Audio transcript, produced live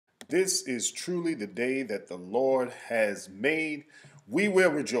This is truly the day that the Lord has made. We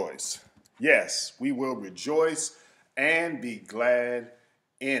will rejoice. Yes, we will rejoice and be glad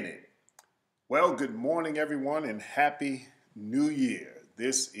in it. Well, good morning, everyone, and Happy New Year.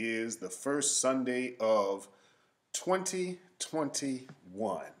 This is the first Sunday of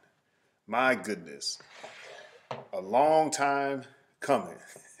 2021. My goodness, a long time coming.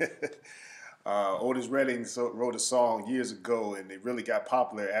 Otis Redding wrote a song years ago, and it really got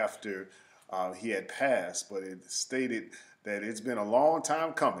popular after he had passed. But it stated that it's been a long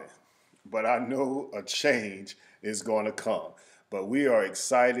time coming, but I know a change is going to come. But we are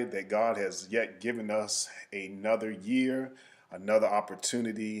excited that God has yet given us another year, another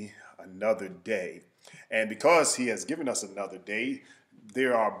opportunity, another day. And because he has given us another day,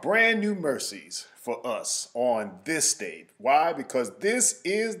 there are brand new mercies for us on this day. Why? Because this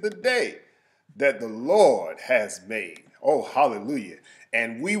is the day that the Lord has made. Oh, hallelujah.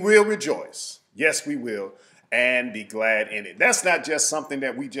 And we will rejoice. Yes, we will. And be glad in it. That's not just something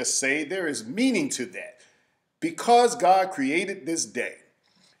that we just say. There is meaning to that. Because God created this day,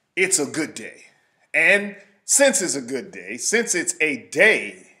 it's a good day. And since it's a good day, since it's a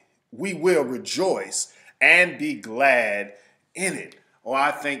day, we will rejoice and be glad in it. Oh,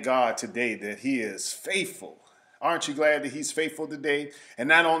 I thank God today that he is faithful. Aren't you glad that he's faithful today? And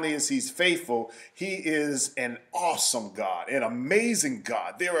not only is he faithful, he is an awesome God, an amazing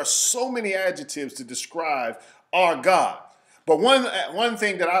God. There are so many adjectives to describe our God. But one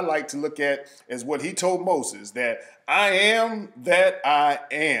thing that I like to look at is what he told Moses, that I am that I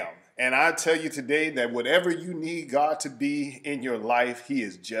am. And I tell you today that whatever you need God to be in your life, he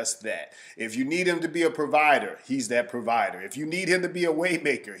is just that. If you need him to be a provider, he's that provider. If you need him to be a way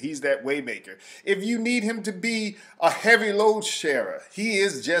maker, he's that way maker. If you need him to be a heavy load sharer, he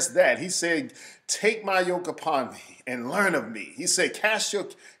is just that. He said, take my yoke upon me and learn of me. He said, cast your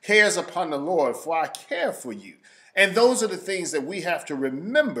cares upon the Lord, for I care for you. And those are the things that we have to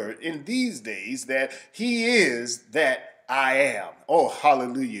remember in these days, that he is that I am. Oh,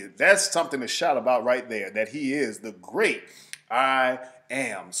 hallelujah. That's something to shout about right there, that he is the great I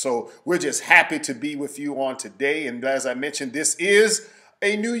am. So we're just happy to be with you on today. And as I mentioned, this is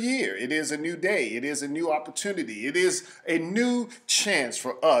a new year. It is a new day. It is a new opportunity. It is a new chance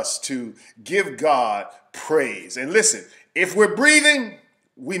for us to give God praise. And listen, if we're breathing,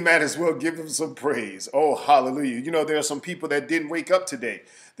 we might as well give him some praise. Oh, hallelujah. You know, there are some people that didn't wake up today.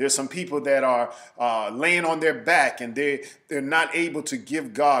 There's some people that are laying on their back, and they're not able to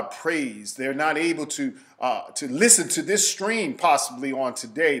give God praise. They're not able to listen to this stream possibly on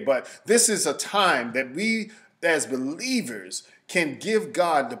today. But this is a time that we as believers can give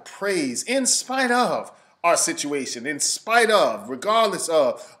God the praise in spite of our situation, in spite of, regardless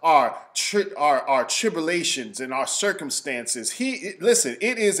of our tribulations and our circumstances. Listen,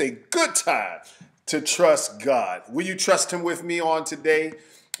 it is a good time to trust God. Will you trust him with me on today?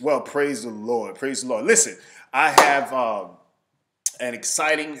 Well, praise the Lord. Praise the Lord. Listen, I have an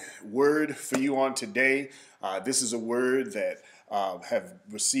exciting word for you on today. This is a word that have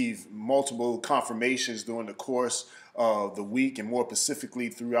received multiple confirmations during the course of the week, and more specifically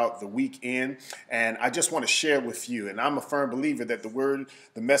throughout the weekend. And I just want to share with you, and I'm a firm believer that the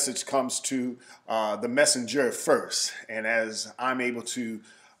message comes to the messenger first. And as I'm able to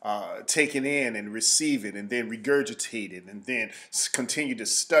take it in and receive it and then regurgitate it and then continue to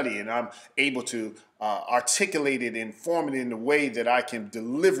study, and I'm able to articulate it and form it in a way that I can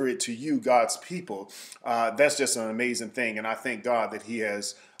deliver it to you, God's people, that's just an amazing thing. And I thank God that he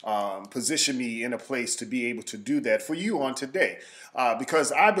has positioned me in a place to be able to do that for you on today.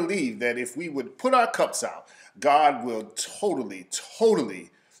 Because I believe that if we would put our cups out, God will totally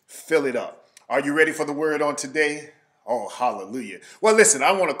fill it up. Are you ready for the word on today? Oh, hallelujah. Well, listen,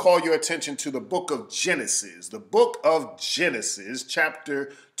 I want to call your attention to the book of Genesis,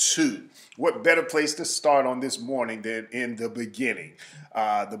 chapter 2. What better place to start on this morning than in the beginning?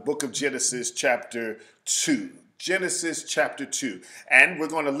 The book of Genesis, chapter 2. Genesis chapter 2. And we're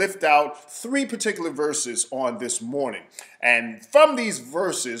going to lift out 3 particular verses on this morning. And from these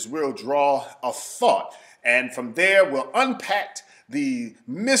verses, we'll draw a thought. And from there, we'll unpack the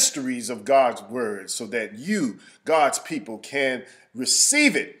mysteries of God's word so that you, God's people, can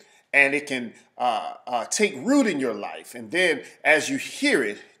receive it and it can take root in your life. And then as you hear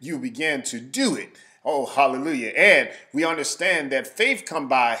it, you begin to do it. Oh, hallelujah. And we understand that faith comes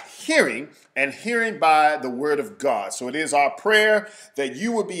by hearing, and hearing by the word of God. So it is our prayer that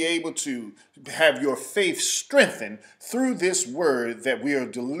you will be able to have your faith strengthened through this word that we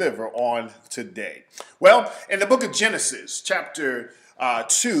will deliver on today. Well, in the book of Genesis, chapter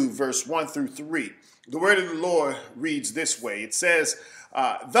 2, verse 1 through 3, the word of the Lord reads this way. It says,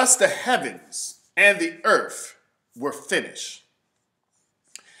 Thus the heavens and the earth were finished,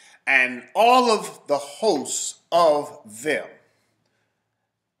 and all of the hosts of them.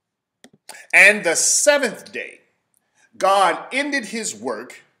 And the seventh day, God ended his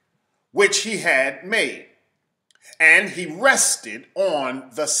work which he had made, and he rested on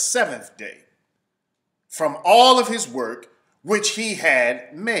the seventh day from all of his work which he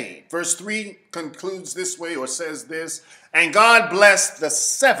had made. Verse 3 concludes this way, or says this: and God blessed the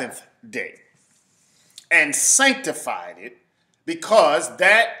seventh day and sanctified it, because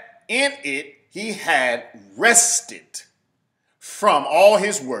that in it he had rested from all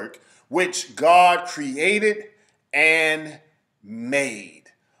his work which God created and made.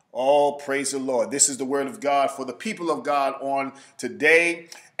 Oh, praise the Lord. This is the word of God for the people of God on today.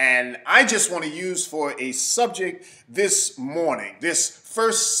 And I just want to use for a subject this morning, this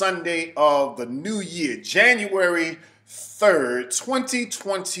first Sunday of the new year, January 3rd,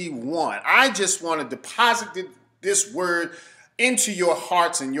 2021. I just want to deposit this word into your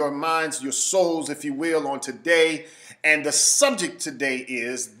hearts and your minds, your souls, if you will, on today. And the subject today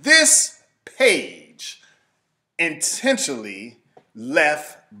is this page intentionally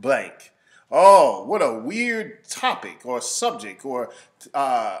left blank. Oh, what a weird topic or subject or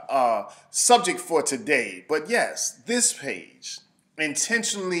subject for today. But yes, this page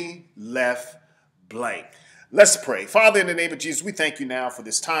intentionally left blank. Let's pray. Father, in the name of Jesus, we thank you now for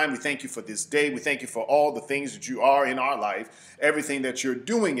this time. We thank you for this day. We thank you for all the things that you are in our life, everything that you're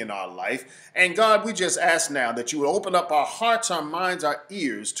doing in our life. And God, we just ask now that you would open up our hearts, our minds, our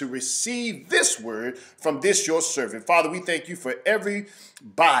ears to receive this word from this your servant. Father, we thank you for every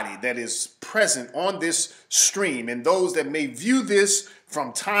body that is present on this stream and those that may view this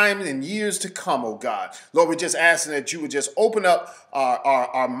from time and years to come, oh God. Lord, we're just asking that you would just open up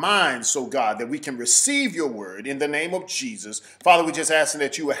our minds, so God, that we can receive your word in the name of Jesus. Father, we're just asking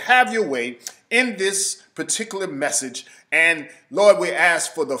that you would have your way in this particular message. And Lord, we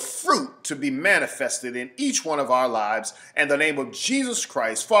ask for the fruit to be manifested in each one of our lives in the name of Jesus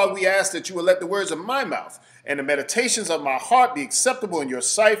Christ. Father, we ask that you will let the words of my mouth and the meditations of my heart be acceptable in your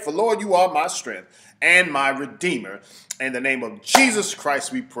sight. For Lord, you are my strength and my redeemer. In the name of Jesus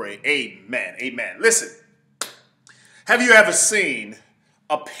Christ we pray. Amen. Amen. Listen, have you ever seen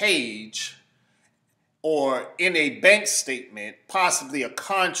a page or in a bank statement, possibly a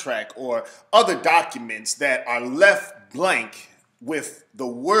contract or other documents that are left blank with the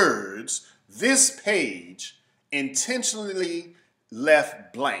words, "This page intentionally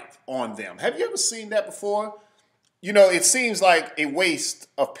left blank" on them? Have you ever seen that before? You know, it seems like a waste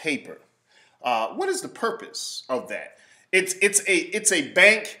of paper. What is the purpose of that? It's a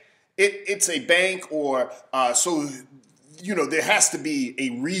bank. It's a bank, or so you know, there has to be a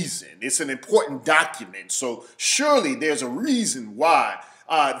reason. It's an important document, so surely there's a reason why.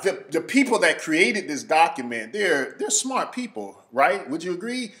 The people that created this document, they're smart people, right? Would you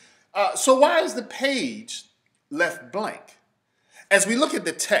agree? So why is the page left blank? As we look at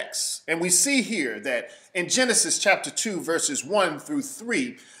the text, and we see here that in Genesis chapter 2, verses 1 through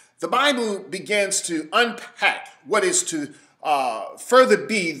 3, the Bible begins to unpack what is to further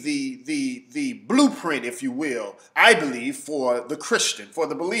be the blueprint, if you will, I believe, for the Christian, for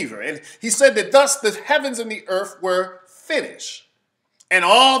the believer. And he said that thus the heavens and the earth were finished, and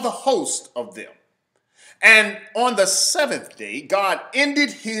all the host of them. And on the seventh day, God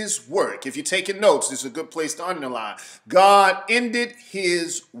ended his work. If you're taking notes, this is a good place to underline. God ended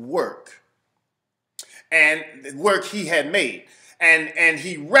his work and the work he had made. And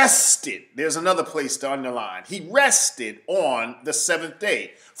he rested. There's another place to underline. He rested on the seventh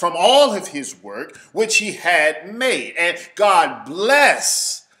day from all of his work which he had made. And God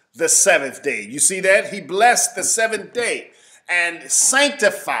blessed the seventh day. You see that? He blessed the seventh day and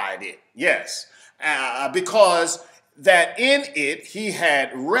sanctified it. Yes. Because that in it he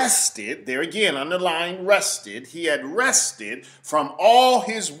had rested. There again, underline rested. He had rested from all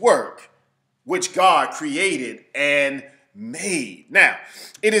his work which God created and made. Now,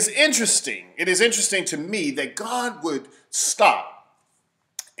 it is interesting. It is interesting to me that God would stop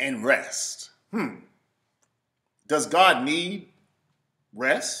and rest. Does God need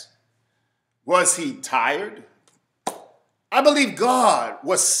rest? Was he tired? I believe God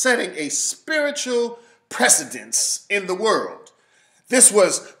was setting a spiritual precedence in the world. This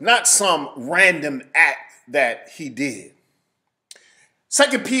was not some random act that he did.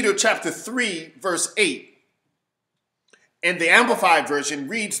 2 Peter chapter 3, verse 8. In the Amplified Version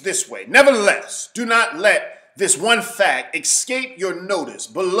reads this way: "Nevertheless, do not let this one fact escape your notice,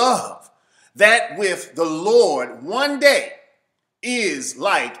 beloved, that with the Lord 1 day is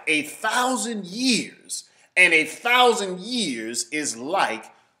like 1,000 years, and 1,000 years is like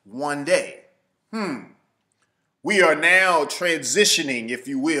one day. We are now transitioning, if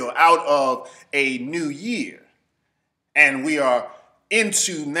you will, out of a new year. And we are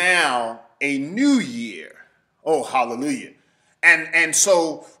into now a new year. Oh, hallelujah. And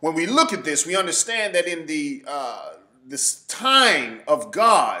so when we look at this, we understand that in this time of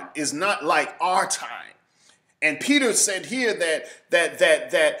God is not like our time. And Peter said here that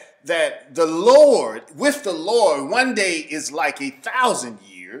the Lord, with the Lord, one day is like 1,000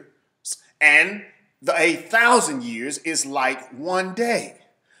 years, and 1,000 years is like one day.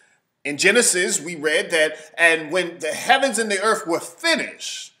 In Genesis, we read that, and when the heavens and the earth were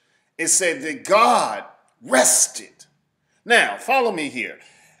finished, it said that God rested. Now, follow me here.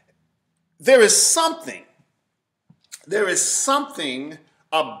 There is something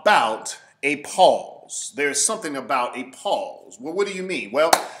about a pause. There is something about a pause. Well, what do you mean?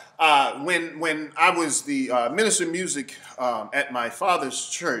 Well, when I was the minister of music at my father's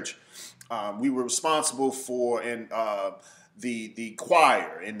church, we were responsible for the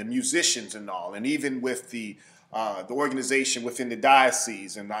choir and the musicians and all, and even with the organization within the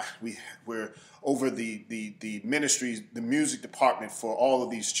diocese, and we're over the ministries, the music department for all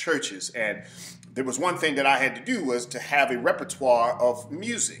of these churches. And there was one thing that I had to do was to have a repertoire of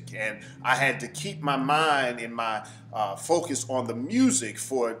music, and I had to keep my mind and my focus on the music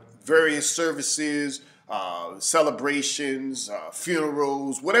for various services, celebrations,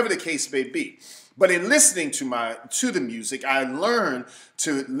 funerals, whatever the case may be. But in listening to the music, I learned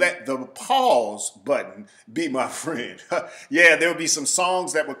to let the pause button be my friend. Yeah, there would be some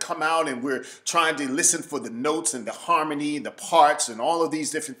songs that would come out, and we're trying to listen for the notes and the harmony and the parts and all of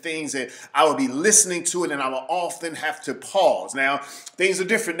these different things. And I would be listening to it, and I will often have to pause. Now, things are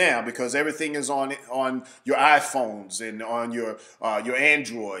different now because everything is on your iPhones and on your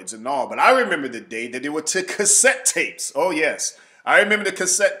Androids and all. But I remember the day that they were to cassette tapes. Oh, yes. I remember the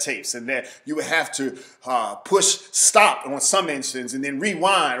cassette tapes, and that you would have to push stop on some instances and then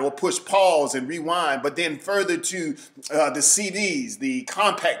rewind, or push pause and rewind, but then further to the CDs, the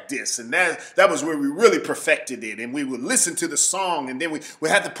compact discs, and that was where we really perfected it. And we would listen to the song, and then we would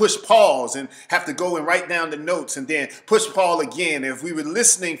have to push pause and have to go and write down the notes and then push pause again. If we were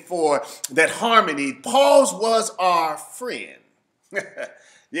listening for that harmony, pause was our friend.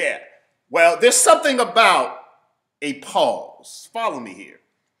 Yeah. Well, there's something about a pause. Follow me here.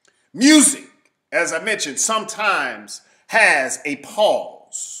 Music, as I mentioned, sometimes has a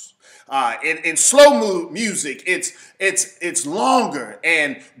pause. In slow music, it's longer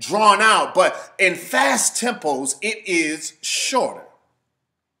and drawn out, but in fast tempos, it is shorter.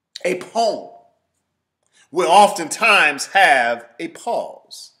 A poem will oftentimes have a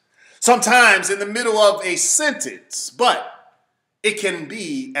pause, sometimes in the middle of a sentence, but it can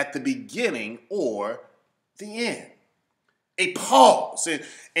be at the beginning or the end. A pause.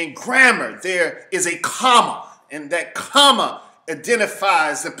 In grammar, there is a comma, and that comma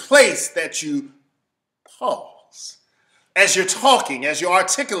identifies the place that you pause. As you're talking, as you're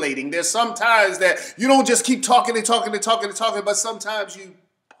articulating, there's sometimes that you don't just keep talking and talking and talking and talking, but sometimes you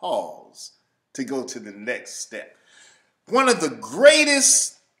pause to go to the next step. One of the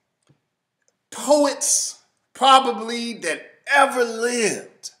greatest poets probably that ever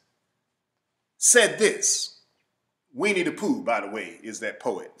lived said this. Winnie the Pooh, by the way, is that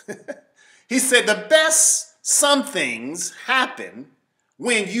poet. He said, the best some things happen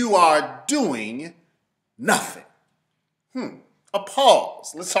when you are doing nothing. A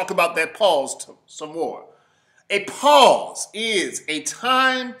pause. Let's talk about that pause some more. A pause is a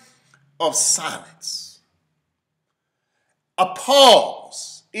time of silence. A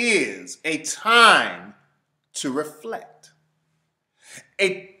pause is a time to reflect.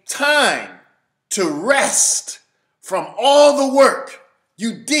 A time to rest from all the work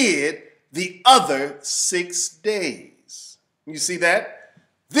you did the other 6 days. You see that?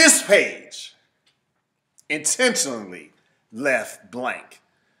 This page intentionally left blank.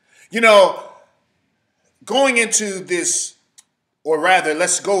 You know, going into this, or rather,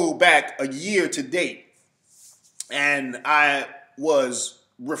 let's go back a year to date, and I was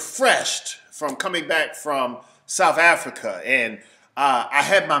refreshed from coming back from South Africa, and I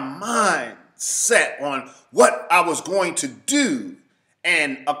had my mind set on what I was going to do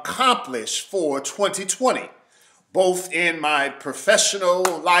and accomplish for 2020, both in my professional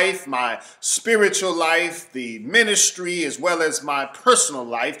life, my spiritual life, the ministry, as well as my personal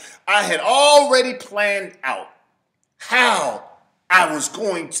life. I had already planned out how I was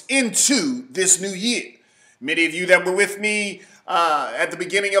going into this new year. Many of you that were with me at the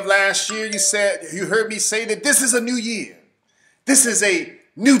beginning of last year, you heard me say that this is a new year. This is a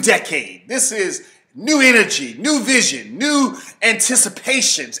new decade. This is new energy, new vision, new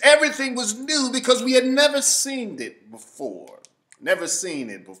anticipations. Everything was new because we had never seen it before. Never seen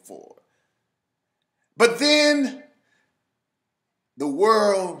it before. But then the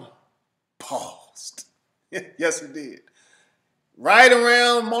world paused. Yes, it did. Right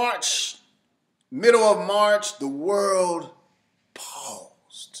around March, middle of March, the world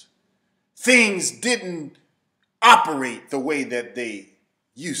paused. Things didn't operate the way that they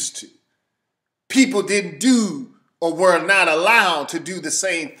used to. People didn't do or were not allowed to do the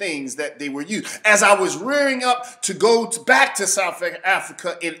same things that they were used. As I was rearing up to go back to South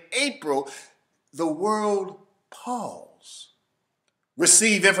Africa in April, the world paused.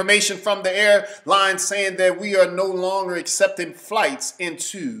 Received information from the airline saying that we are no longer accepting flights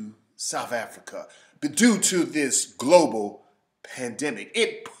into South Africa due to this global pandemic.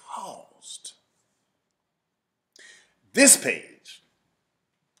 It paused. This page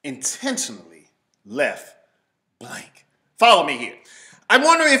intentionally left blank. Follow me here. I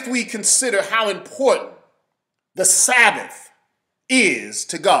wonder if we consider how important the Sabbath is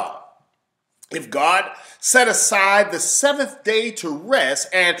to God. If God set aside the seventh day to rest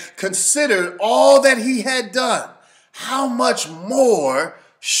and considered all that he had done, how much more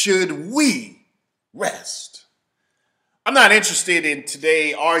should we rest? I'm not interested in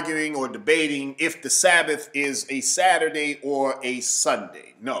today arguing or debating if the Sabbath is a Saturday or a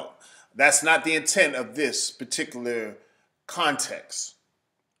Sunday. No, that's not the intent of this particular context.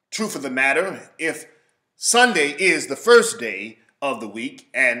 Truth of the matter, if Sunday is the first day of the week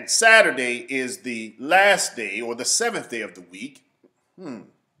and Saturday is the last day or the seventh day of the week,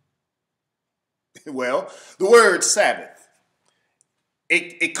 well, the word Sabbath,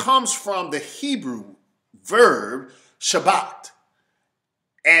 it comes from the Hebrew verb Shabbat.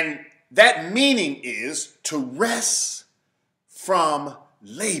 And that meaning is to rest from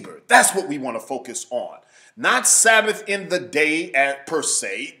labor. That's what we want to focus on. Not Sabbath in the day per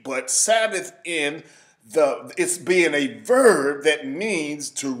se, but Sabbath in it's being a verb that means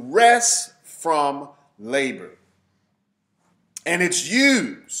to rest from labor. And it's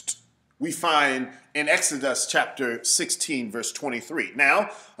used, we find in Exodus chapter 16, verse 23. Now,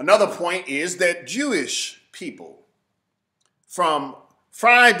 another point is that Jewish people from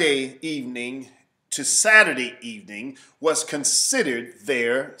Friday evening to Saturday evening was considered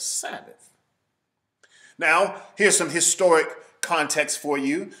their Sabbath. Now, here's some historic context for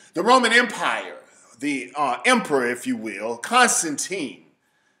you. The Roman Empire, the emperor, if you will, Constantine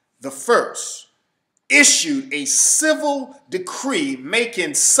I, issued a civil decree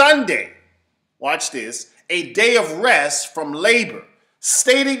making Sunday, watch this, a day of rest from labor,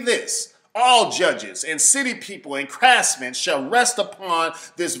 stating this: all judges and city people and craftsmen shall rest upon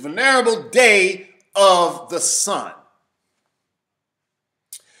this venerable day of the sun.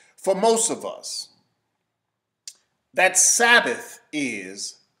 For most of us, that Sabbath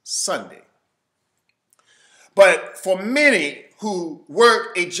is Sunday. But for many who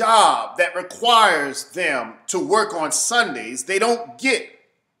work a job that requires them to work on Sundays, they don't get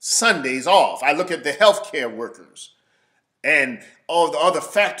Sundays off. I look at the healthcare workers and all the other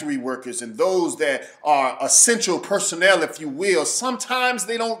factory workers and those that are essential personnel, if you will. Sometimes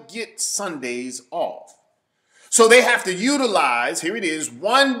they don't get Sundays off. So they have to utilize, here it is,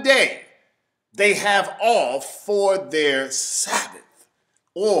 one day they have off for their Sabbath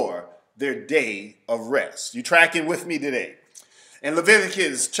or their day of rest. You tracking with me today? In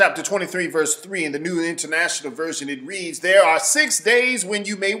Leviticus chapter 23, verse 3, in the New International Version, it reads, "There are 6 days when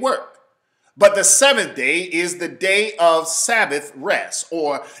you may work, but the seventh day is the day of Sabbath rest,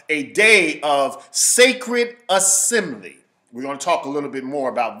 or a day of sacred assembly." We're going to talk a little bit more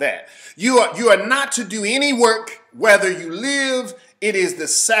about that. You are not to do any work, whether you live. It is the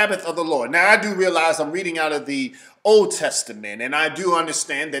Sabbath of the Lord. Now, I do realize I'm reading out of the Old Testament, and I do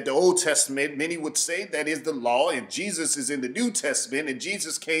understand that the Old Testament, many would say, that is the law, and Jesus is in the New Testament, and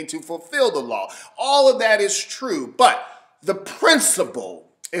Jesus came to fulfill the law. All of that is true, but the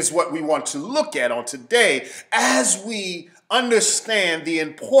principle is what we want to look at on today as we understand the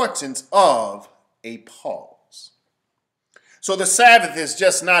importance of a pause. So the Sabbath is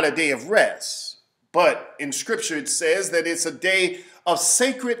just not a day of rest, but in Scripture it says that it's a day of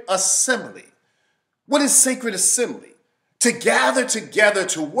sacred assembly. What is sacred assembly? To gather together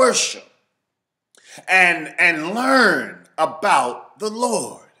to worship and learn about the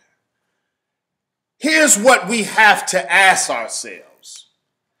Lord. Here's what we have to ask ourselves.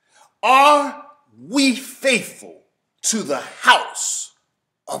 Are we faithful to the house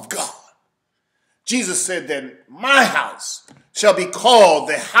of God? Jesus said that my house shall be called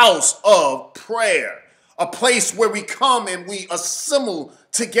the house of prayer, a place where we come and we assemble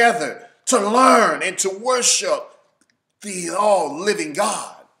together to learn and to worship the all-living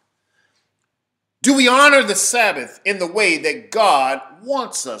God? Do we honor the Sabbath in the way that God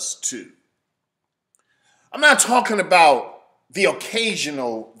wants us to? I'm not talking about the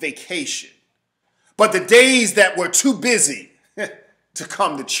occasional vacation, but the days that we're too busy to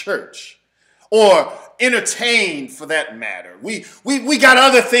come to church or entertain for that matter. We got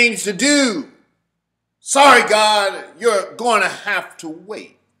other things to do. Sorry, God, you're going to have to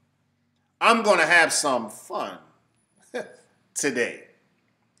wait. I'm going to have some fun today.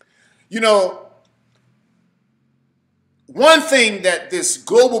 You know, one thing that this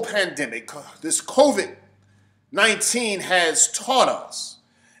global pandemic, this COVID-19 has taught us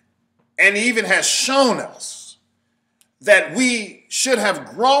and even has shown us that we should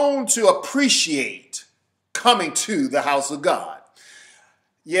have grown to appreciate coming to the house of God.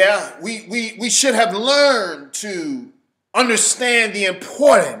 Yeah, we should have learned to understand the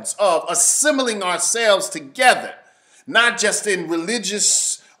importance of assembling ourselves together, not just in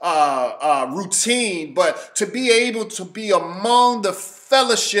religious routine, but to be able to be among the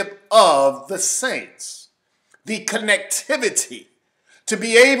fellowship of the saints, the connectivity, to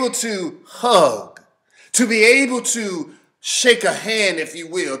be able to hug, to be able to shake a hand, if you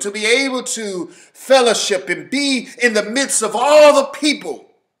will, to be able to fellowship and be in the midst of all the people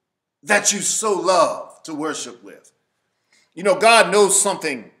that you so love to worship with. You know, God knows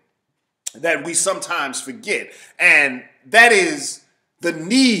something that we sometimes forget, and that is the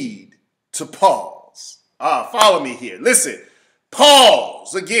need to pause. Follow me here. Listen,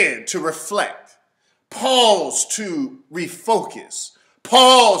 pause again to reflect, pause to refocus,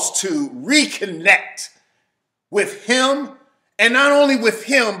 pause to reconnect with Him, and not only with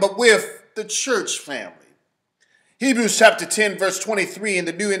Him, but with the church family. Hebrews chapter 10, verse 23 in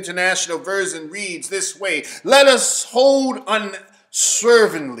the New International Version reads this way: let us hold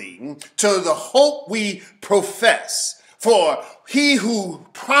unswervingly to the hope we profess, for He who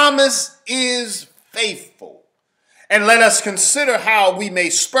promised is faithful. And let us consider how we may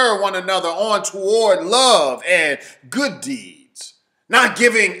spur one another on toward love and good deeds, not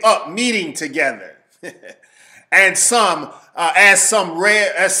giving up meeting together, and as some are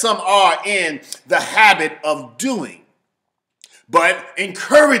in the habit of doing, but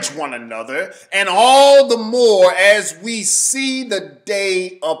encourage one another, and all the more as we see the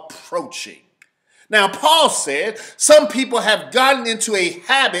day approaching. Now, Paul said some people have gotten into a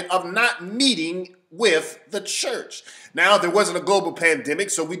habit of not meeting with the church. Now, there wasn't a global pandemic,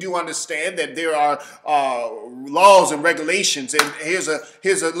 so we do understand that there are laws and regulations. And here's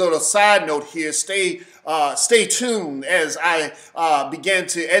a little side note here. Stay tuned as I begin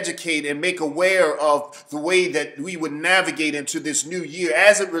to educate and make aware of the way that we would navigate into this new year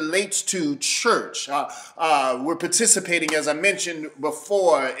as it relates to church. We're participating, as I mentioned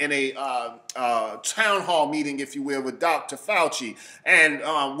before, in a town hall meeting, if you will, with Dr. Fauci. And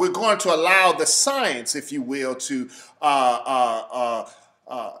we're going to allow the science, if you will, to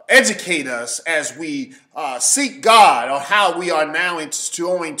educate us as we seek God on how we are now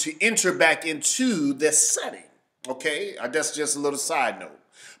going to enter back into this setting. Okay, that's just a little side note.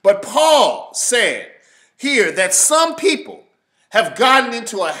 But Paul said here that some people have gotten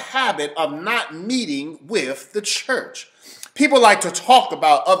into a habit of not meeting with the church. People like to talk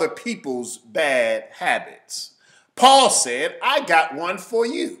about other people's bad habits. Paul said, I got one for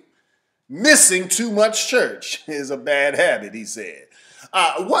you. Missing too much church is a bad habit, he said.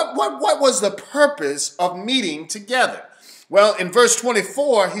 What was the purpose of meeting together? Well, in verse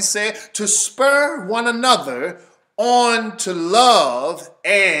 24, he said, to spur one another on to love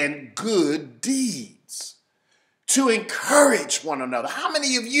and good deeds. To encourage one another. How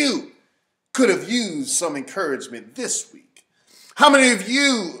many of you could have used some encouragement this week? How many of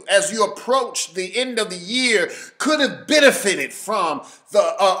you, as you approach the end of the year, could have benefited from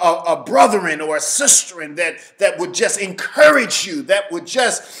a brethren or a sisterin that would just encourage you, that would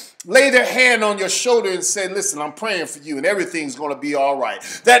just lay their hand on your shoulder and say, listen, I'm praying for you and everything's going to be all right.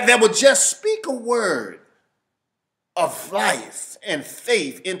 That would just speak a word of life and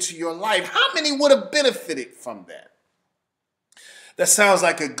faith into your life. How many would have benefited from that? That sounds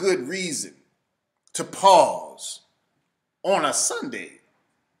like a good reason to pause on a Sunday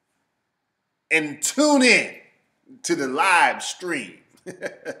and tune in to the live stream.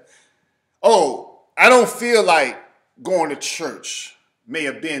 Oh, I don't feel like going to church may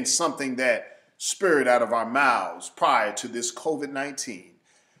have been something that spurred out of our mouths prior to this COVID-19.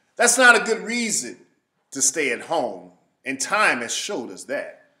 That's not a good reason to stay at home, and time has showed us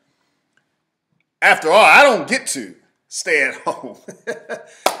that. After all, I don't get to stay at home.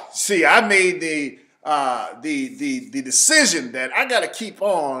 See, I made the the decision that I got to keep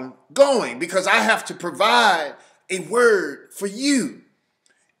on going because I have to provide a word for you.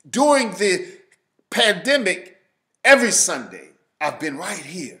 During the pandemic, every Sunday, I've been right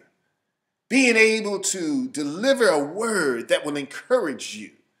here, being able to deliver a word that will encourage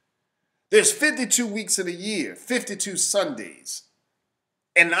you. There's 52 weeks in a year, 52 Sundays,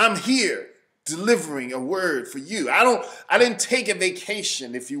 and I'm here delivering a word for you. I didn't take a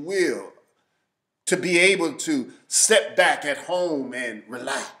vacation, if you will, to be able to step back at home and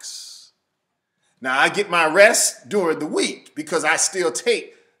relax. Now, I get my rest during the week because I still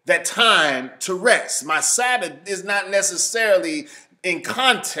take that time to rest. My Sabbath is not necessarily in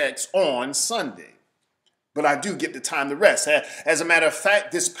context on Sunday, but I do get the time to rest. As a matter of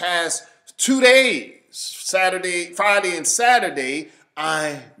fact, this past 2 days, Friday and Saturday,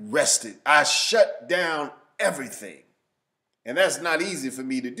 I rested. I shut down everything. And that's not easy for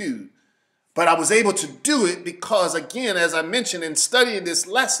me to do. But I was able to do it because, again, as I mentioned in studying this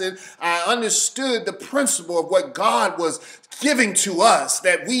lesson, I understood the principle of what God was giving to us,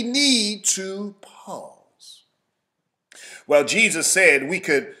 that we need to pause. Well, Jesus said we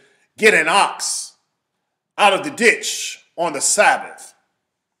could get an ox out of the ditch on the Sabbath.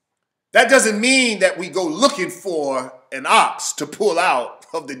 That doesn't mean that we go looking for an ox to pull out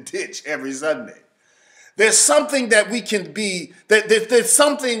of the ditch every Sunday. There's something that we can be, there's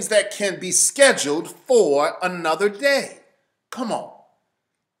some things that can be scheduled for another day. Come on.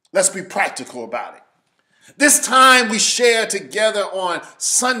 Let's be practical about it. This time we share together on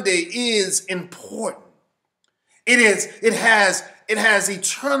Sunday is important. It has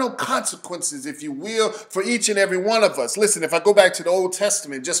eternal consequences, if you will, for each and every one of us. Listen, if I go back to the Old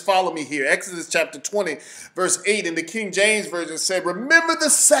Testament, just follow me here. Exodus chapter 20, verse 8 in the King James Version said, "Remember the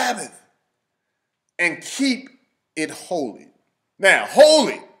Sabbath and keep it holy." Now,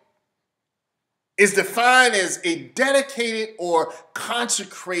 holy is defined as a dedicated or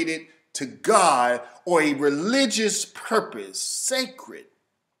consecrated to God or a religious purpose, sacred.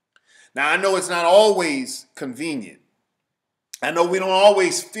 Now, I know it's not always convenient. I know we don't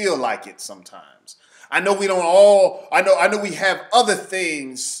always feel like it sometimes. I know we have other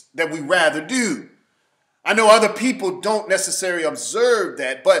things that we rather do. I know other people don't necessarily observe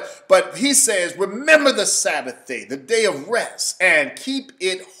that, but he says, remember the Sabbath day, the day of rest, and keep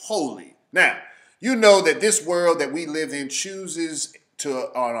it holy. Now, you know that this world that we live in chooses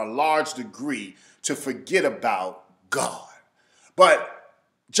to, on a large degree, to forget about God. But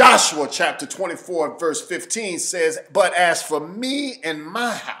Joshua chapter 24, verse 15 says, "But as for me and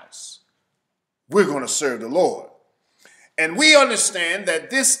my house, we're going to serve the Lord." And we understand that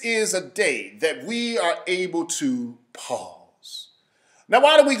this is a day that we are able to pause. Now,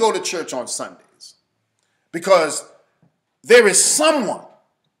 why do we go to church on Sundays? Because there is someone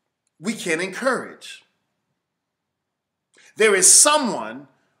we can encourage. There is someone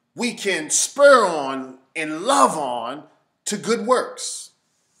we can spur on and love on to good works.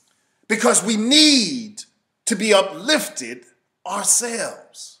 Because we need to be uplifted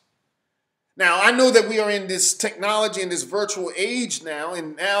ourselves. Now, I know that we are in this technology, in this virtual age now,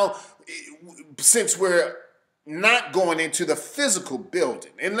 and now since we're not going into the physical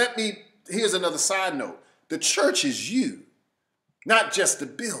building, and here's another side note. The church is you, not just the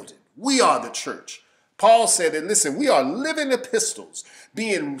building. We are the church. Paul said that, listen, we are living epistles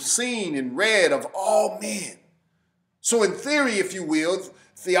being seen and read of all men. So in theory, if you will,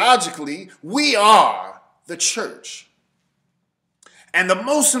 theologically, we are the church. And the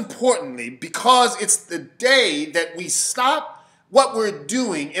most importantly, because it's the day that we stop what we're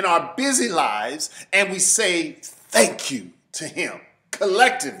doing in our busy lives and we say thank you to him,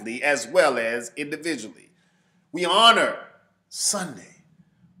 collectively as well as individually. We honor Sunday.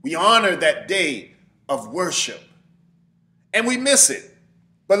 We honor that day of worship. And we miss it.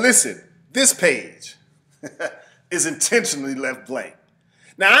 But listen, this page is intentionally left blank.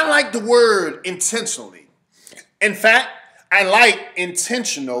 Now, I like the word intentionally. In fact, I like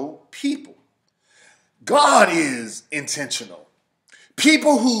intentional people. God is intentional.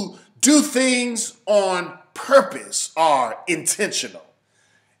 People who do things on purpose are intentional.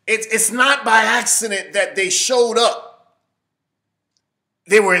 It's not by accident that they showed up.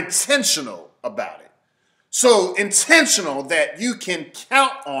 They were intentional about it. So intentional that you can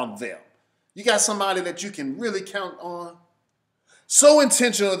count on them. You got somebody that you can really count on? So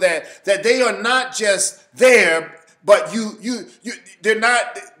intentional that they are not just there, but they're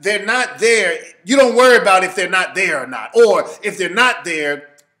not there. You don't worry about if they're not there or not. Or if they're not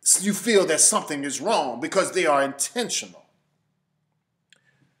there, you feel that something is wrong because they are intentional.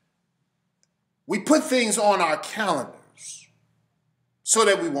 We put things on our calendars so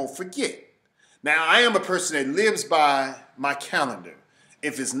that we won't forget. Now, I am a person that lives by my calendar.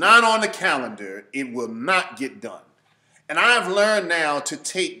 If it's not on the calendar, it will not get done. And I've learned now to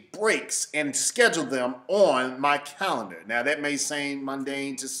take breaks and schedule them on my calendar. Now, that may seem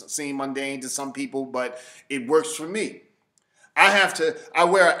mundane to some people, but it works for me. I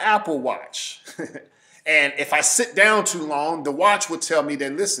wear an Apple Watch. And if I sit down too long, the watch will tell me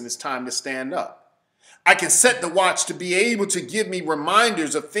that, listen, it's time to stand up. I can set the watch to be able to give me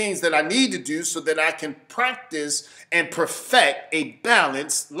reminders of things that I need to do so that I can practice and perfect a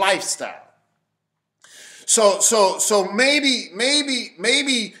balanced lifestyle. So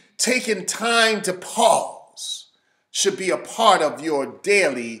maybe taking time to pause should be a part of your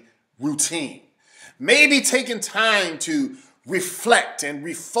daily routine. Maybe taking time to reflect and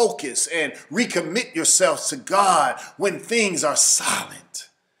refocus and recommit yourself to God when things are silent.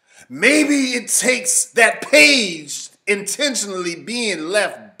 Maybe it takes that page intentionally being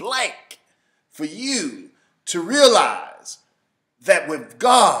left blank for you to realize that with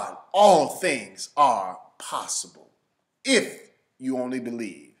God, all things are possible if you only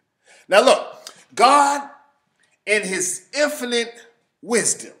believe. Now look, God in his infinite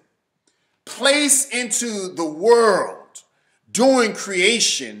wisdom placed into the world during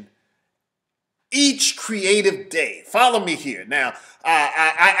creation each creative day. Follow me here. Now,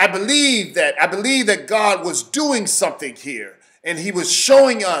 I believe that God was doing something here, and he was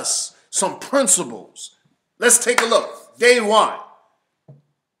showing us some principles. Let's take a look. Day 1,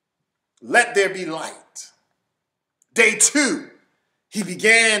 let there be light. Day 2, he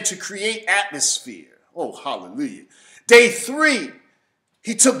began to create atmosphere. Oh, hallelujah. Day 3,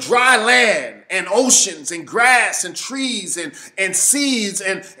 he took dry land and oceans and grass and trees and seeds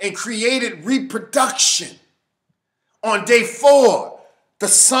and created reproduction. On day 4, the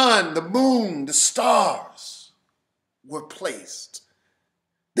sun, the moon, the stars were placed.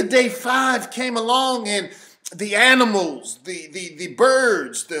 The day 5 came along and the animals, the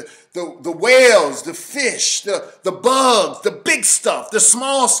birds, the whales, the fish, the bugs, the big stuff, the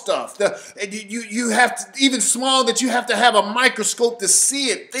small stuff, you have to, even small that you have to have a microscope to see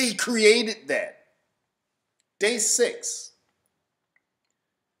it. They created that. Day 6,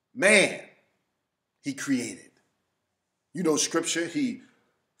 man, he created. You know scripture, he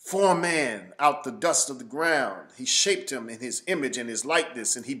formed man out the dust of the ground. He shaped him in his image and his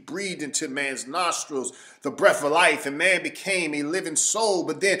likeness, and he breathed into man's nostrils the breath of life, and man became a living soul.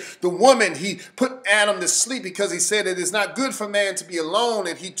 But then the woman, he put Adam to sleep because he said it is not good for man to be alone,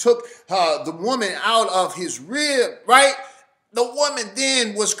 and he took the woman out of his rib, right? The woman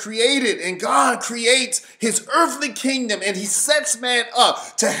then was created, and God creates his earthly kingdom, and he sets man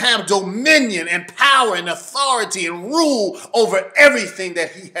up to have dominion and power and authority and rule over everything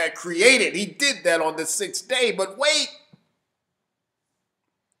that he had created. He did that on the 6th day. But wait,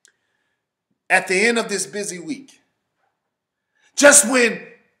 at the end of this busy week, just when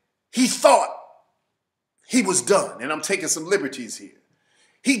he thought he was done, and I'm taking some liberties here,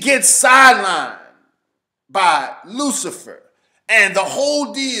 he gets sidelined by Lucifer. And the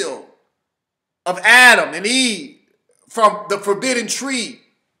whole deal of Adam and Eve from the forbidden tree,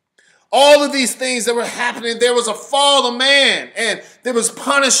 all of these things that were happening, there was a fall of man, and there was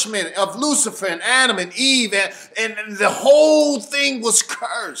punishment of Lucifer and Adam and Eve, and the whole thing was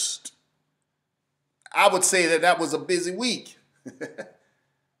cursed. I would say that was a busy week.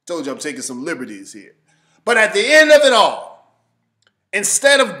 Told you I'm taking some liberties here. But at the end of it all,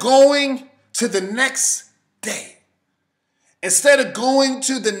 instead of going to the next day, instead of going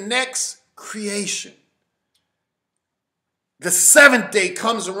to the next creation, the 7th day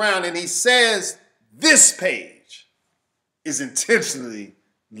comes around and he says, this page is intentionally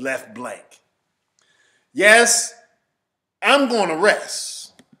left blank. Yes, I'm going to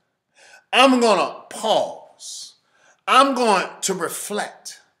rest. I'm going to pause. I'm going to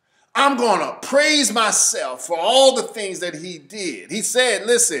reflect. I'm going to praise myself for all the things that he did. He said,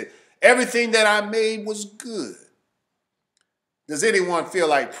 listen, everything that I made was good. Does anyone feel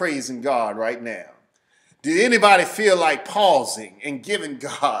like praising God right now? Did anybody feel like pausing and giving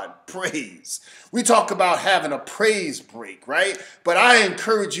God praise? We talk about having a praise break, right? But I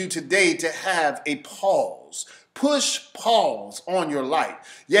encourage you today to have a pause. Push pause on your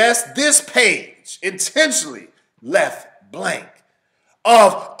life. Yes, this page intentionally left blank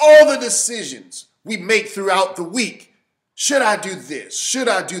of all the decisions we make throughout the week. Should I do this? Should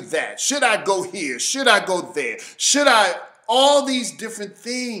I do that? Should I go here? Should I go there? Should I... all these different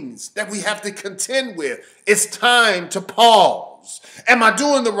things that we have to contend with. It's time to pause. Am I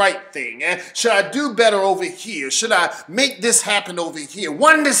doing the right thing? And should I do better over here? Should I make this happen over here?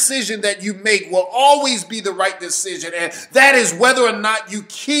 One decision that you make will always be the right decision, and that is whether or not you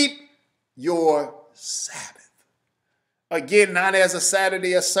keep your Sabbath. Again, not as a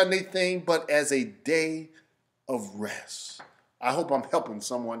Saturday or Sunday thing, but as a day of rest. I hope I'm helping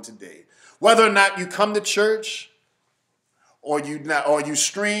someone today. Whether or not you come to church or you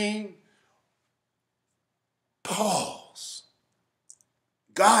stream, pause.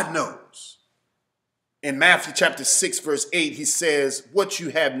 God knows. In Matthew chapter 6, verse 8, he says, what you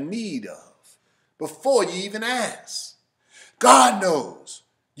have need of before you even ask. God knows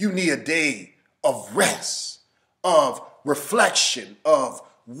you need a day of rest, of reflection, of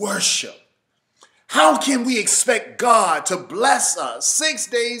worship. How can we expect God to bless us 6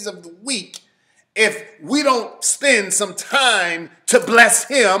 days of the week if we don't spend some time to bless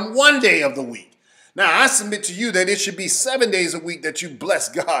him one day of the week? Now, I submit to you that it should be 7 days a week that you bless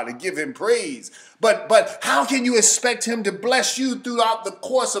God and give him praise. But how can you expect him to bless you throughout the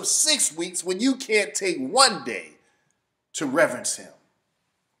course of 6 weeks when you can't take one day to reverence him?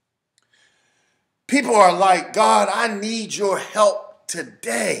 People are like, God, I need your help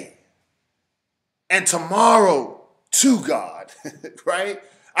today and tomorrow too, God, right?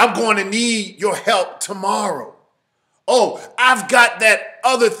 I'm going to need your help tomorrow. Oh, I've got that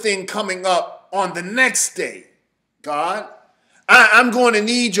other thing coming up on the next day, God. I'm going to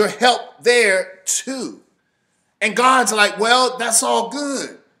need your help there too. And God's like, well, that's all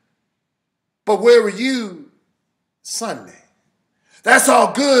good. But where were you Sunday? That's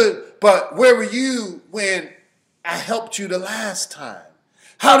all good, but where were you when I helped you the last time?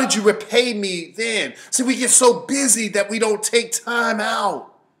 How did you repay me then? See, we get so busy that we don't take time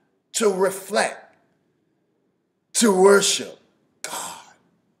out to reflect, to worship God.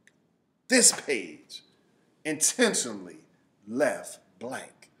 This page intentionally left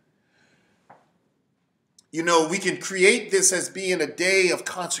blank. You know, we can create this as being a day of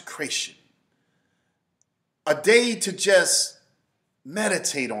consecration, a day to just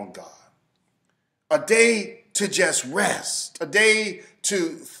meditate on God, a day to just rest, a day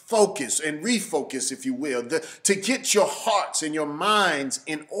to focus and refocus, if you will, to get your hearts and your minds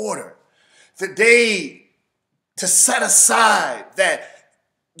in order, the day to set aside that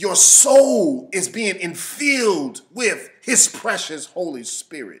your soul is being infilled with his precious Holy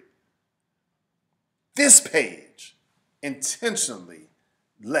Spirit. This page intentionally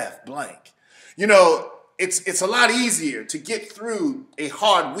left blank. You know, it's a lot easier to get through a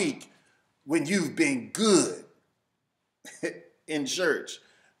hard week when you've been good in church.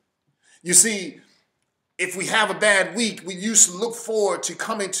 You see, if we have a bad week, we used to look forward to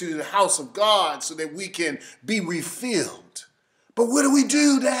coming to the house of God so that we can be refilled. But what do we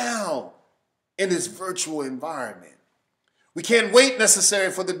do now in this virtual environment? We can't wait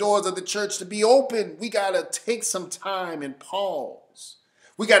necessarily for the doors of the church to be open. We got to take some time and pause.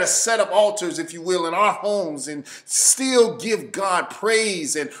 We got to set up altars, if you will, in our homes and still give God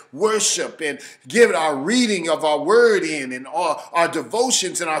praise and worship and give our reading of our word in and our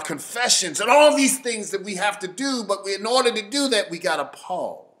devotions and our confessions and all these things that we have to do. But in order to do that, we got to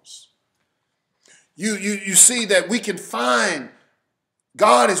pause. You see that we can find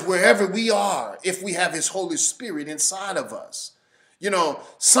God is wherever we are if we have his Holy Spirit inside of us. You know,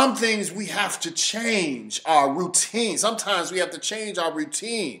 some things we have to change our routine. Sometimes we have to change our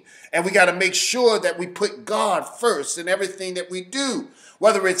routine. And we got to make sure that we put God first in everything that we do.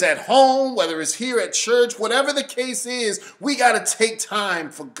 Whether it's at home, whether it's here at church, whatever the case is, we got to take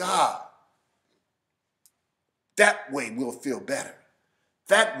time for God. That way we'll feel better.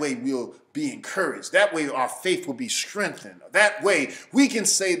 That way we'll be encouraged. That way our faith will be strengthened. That way we can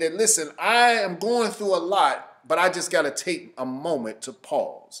say that, listen, I am going through a lot, but I just got to take a moment to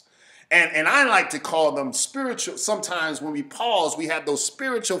pause. And I like to call them spiritual. Sometimes when we pause, we have those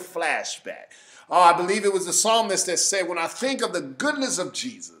spiritual flashbacks. Oh, I believe it was the psalmist that said, when I think of the goodness of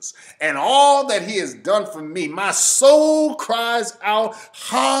Jesus and all that he has done for me, my soul cries out,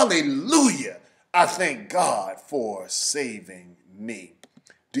 hallelujah. I thank God for saving me.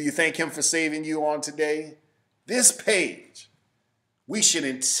 Do you thank him for saving you on today? This page, we should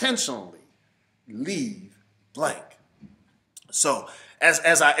intentionally leave blank. So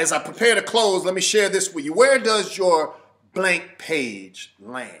as I prepare to close, let me share this with you. Where does your blank page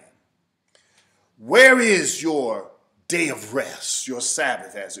land? Where is your day of rest, your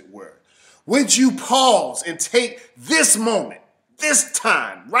Sabbath, as it were? Would you pause and take this moment, this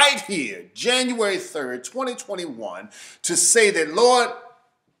time, right here, January 3rd, 2021, to say that, Lord,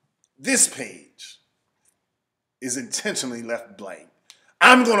 this page is intentionally left blank.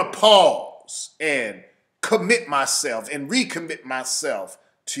 I'm going to pause and commit myself and recommit myself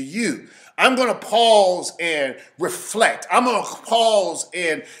to you. I'm going to pause and reflect. I'm going to pause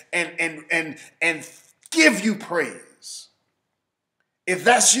and give you praise If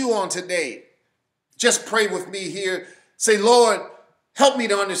that's you on today, just pray with me here. Say, Lord, help me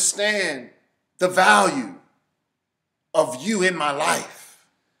to understand the value of you in my life.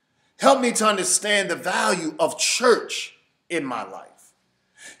 Help me to understand the value of church in my life.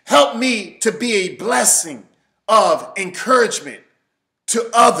 Help me to be a blessing of encouragement to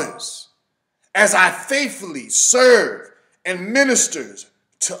others as I faithfully serve and minister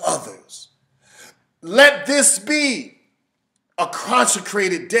to others. Let this be a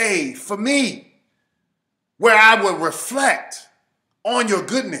consecrated day for me where I will reflect on your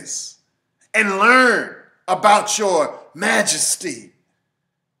goodness and learn about your majesty.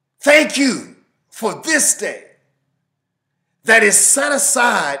 Thank you for this day that is set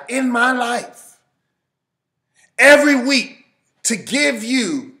aside in my life every week to give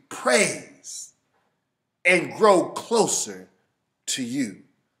you praise and grow closer to you.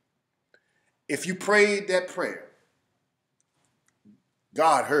 If you prayed that prayer,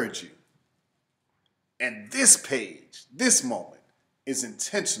 God heard you. And this page, this moment, is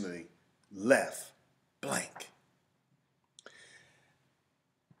intentionally left blank.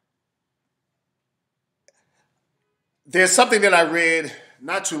 There's something that I read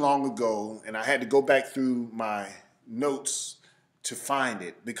not too long ago, and I had to go back through my notes to find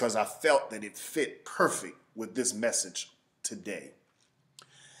it because I felt that it fit perfect with this message today.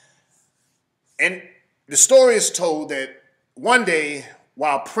 And the story is told that one day,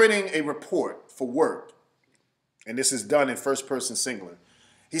 while printing a report for work, and this is done in first person singular,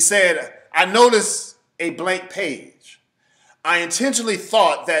 he said, I noticed a blank page. I intentionally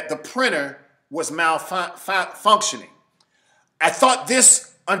thought that the printer was malfunctioning. I thought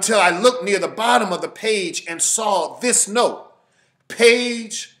this until I looked near the bottom of the page and saw this note,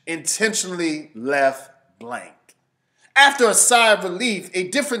 page intentionally left blank. After a sigh of relief, a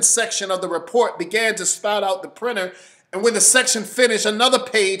different section of the report began to spout out the printer, and when the section finished, another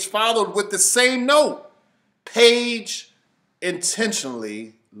page followed with the same note, page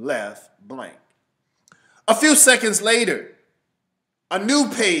intentionally left blank. A few seconds later, a new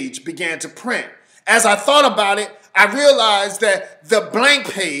page began to print. As I thought about it, I realized that the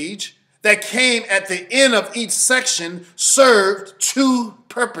blank page that came at the end of each section served two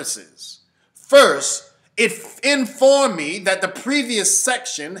purposes. First, it informed me that the previous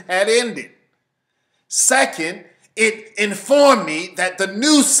section had ended. Second, it informed me that the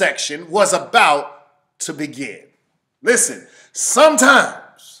new section was about to begin. Listen,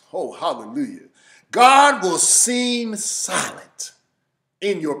 sometimes, oh hallelujah, God will seem silent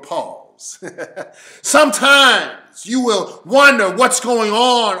in your pause. Sometimes you will wonder what's going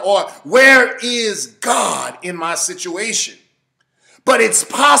on or where is God in my situation. But it's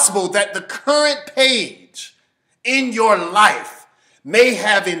possible that the current page in your life may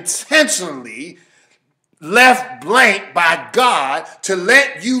have intentionally left blank by God to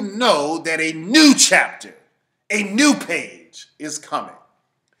let you know that a new chapter, a new page is coming.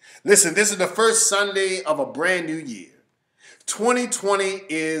 Listen, this is the first Sunday of a brand new year. 2020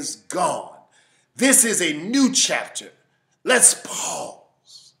 is gone. This is a new chapter. Let's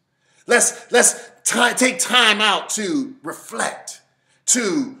pause. Let's take time out to reflect,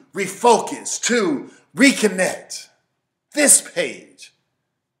 to refocus, to reconnect. This page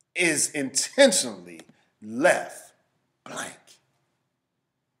is intentionally left blank.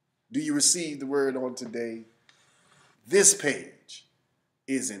 Do you receive the word on today? This page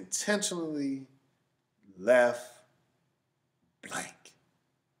is intentionally left blank.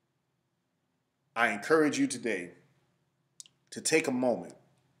 I encourage you today to take a moment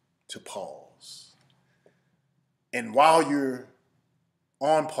to pause. And while you're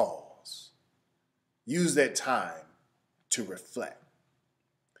on pause, use that time to reflect.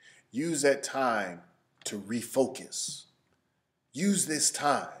 Use that time to refocus. Use this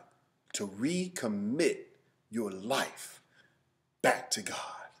time to recommit your life back to God.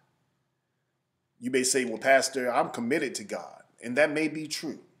 You may say, well, Pastor, I'm committed to God, and that may be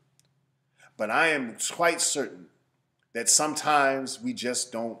true. But I am quite certain that sometimes we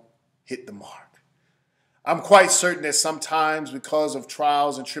just don't hit the mark. I'm quite certain that sometimes because of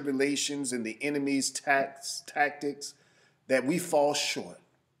trials and tribulations and the enemy's tactics that we fall short.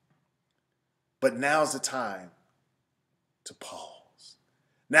 But now's the time to pause.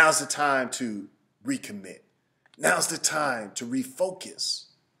 Now's the time to recommit. Now's the time to refocus.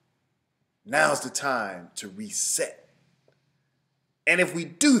 Now's the time to reset. And if we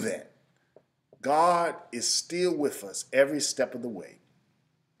do that, God is still with us every step of the way,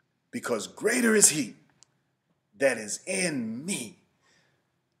 because greater is He that is in me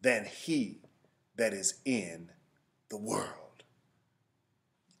than he that is in the world.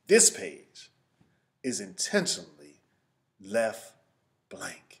 This page is intentionally left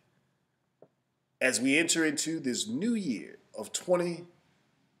blank. As we enter into this new year of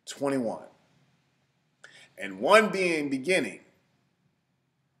 2021, and one being beginning,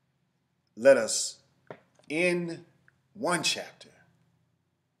 let us end one chapter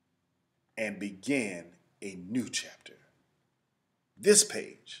and begin a new chapter. This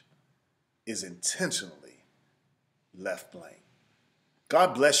page is intentionally left blank.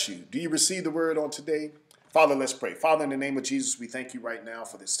 God bless you. Do you receive the word on today? Father, let's pray. Father, in the name of Jesus, we thank you right now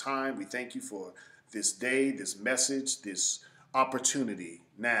for this time. We thank you for this day, this message, this opportunity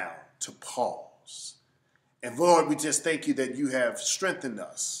now to pause. And Lord, we just thank you that you have strengthened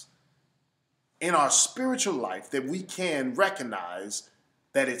us in our spiritual life, that we can recognize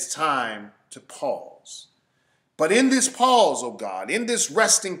that it's time to pause. But in this pause, oh God, in this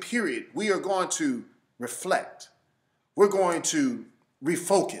resting period, we are going to reflect. We're going to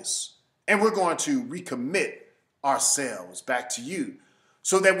refocus, and we're going to recommit ourselves back to you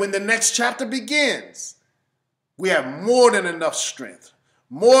so that when the next chapter begins, we have more than enough strength,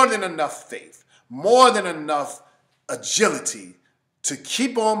 more than enough faith, more than enough agility to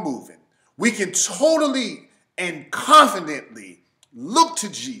keep on moving. We can totally and confidently look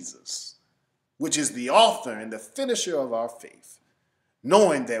to Jesus, which is the author and the finisher of our faith,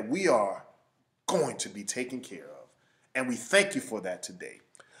 knowing that we are going to be taken care of. And we thank you for that today.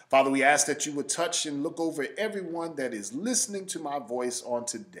 Father, we ask that you would touch and look over everyone that is listening to my voice on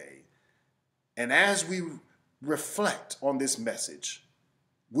today. And as we reflect on this message,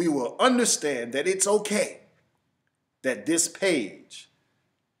 we will understand that it's okay that this page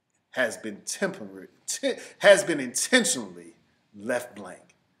has been intentionally left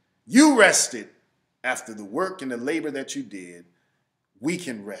blank. You rested after the work and the labor that you did. We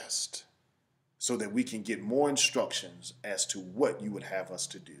can rest so that we can get more instructions as to what you would have us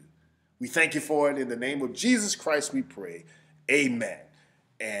to do. We thank you for it. In the name of Jesus Christ, we pray. Amen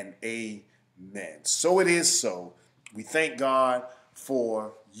and amen. So it is so. We thank God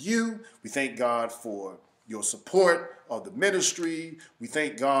for you. We thank God for your support of the ministry. We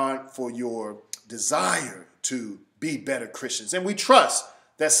thank God for your desire to be better Christians. And we trust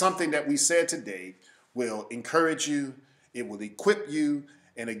that something that we said today will encourage you, it will equip you,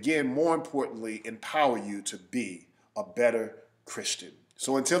 and again, more importantly, empower you to be a better Christian.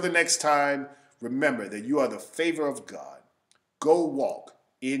 So until the next time, remember that you are the favor of God. Go walk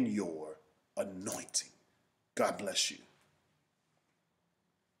in your anointing. God bless you.